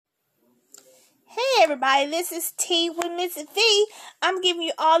everybody, this is T with Miss V. I'm giving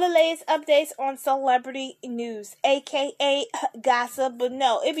you all the latest updates on celebrity news, aka gossip, but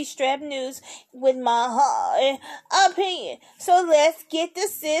no, it be straight news with my heart opinion. So let's get the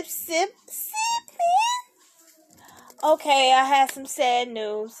sipping. Okay, I have some sad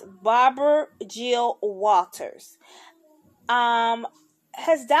news. Barbara Jill Walters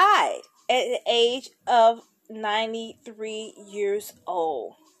has died at the age of 93 years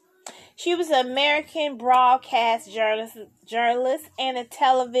old. She was an American broadcast journalist and a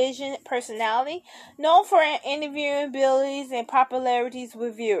television personality known for her interviewing abilities and popularities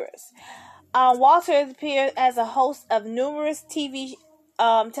with viewers. Walters appeared as a host of numerous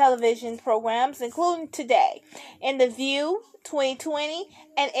television programs, including Today, and The View, 2020,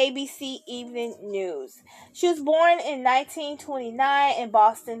 and ABC Evening News. She was born in 1929 in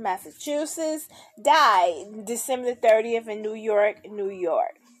Boston, Massachusetts, died December 30th in New York, New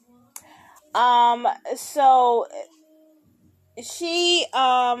York. So she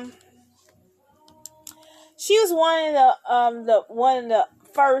was one of the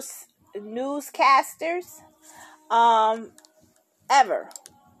first newscasters, ever,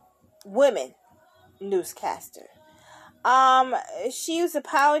 women newscaster. She was a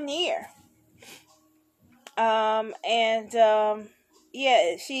pioneer.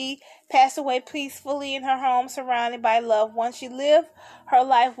 She passed away peacefully in her home, surrounded by loved ones. She lived her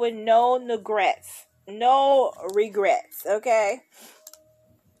life with no regrets, okay?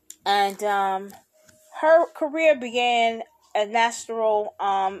 And her career began a national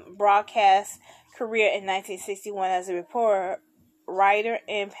broadcast career in 1961 as a reporter, writer,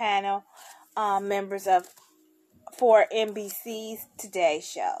 and panel members for NBC's Today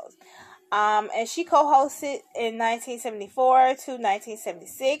shows. And she co-hosted in 1974 to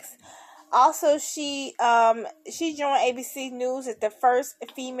 1976. Also, she joined ABC News as the first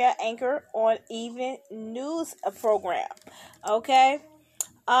female anchor on evening news program. Okay,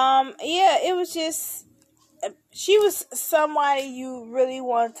 it was just, she was somebody you really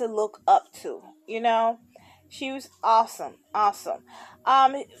want to look up to. You know, she was awesome.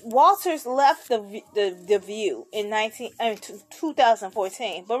 Walters left the View in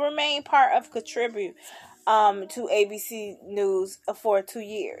 2014, but remained part of contribute to ABC News for 2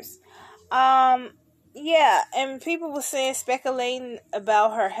 years. And people were speculating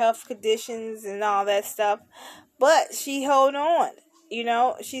about her health conditions and all that stuff, but she held on. You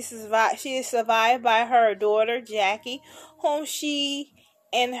know, she survived. She is survived by her daughter Jackie, whom she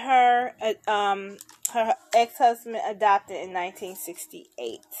and her ex-husband adopted in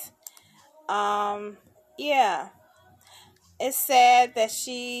 1968. It's sad that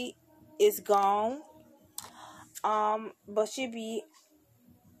she is gone. But she'll be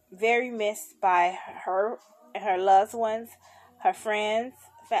very missed by her loved ones, her friends,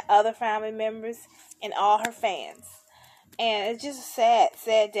 other family members, and all her fans. And it's just a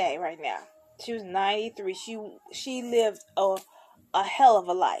sad day right now. She was 93. She lived a hell of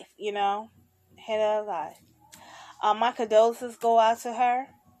a life, you know? Hell of a life. My condolences go out to her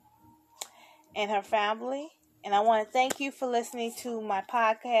and her family. And I want to thank you for listening to my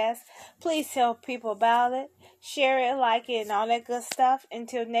podcast. Please tell people about it. Share it, like it, and all that good stuff.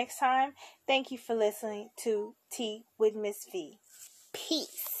 Until next time, thank you for listening to Tea with Miss V.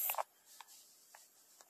 Peace.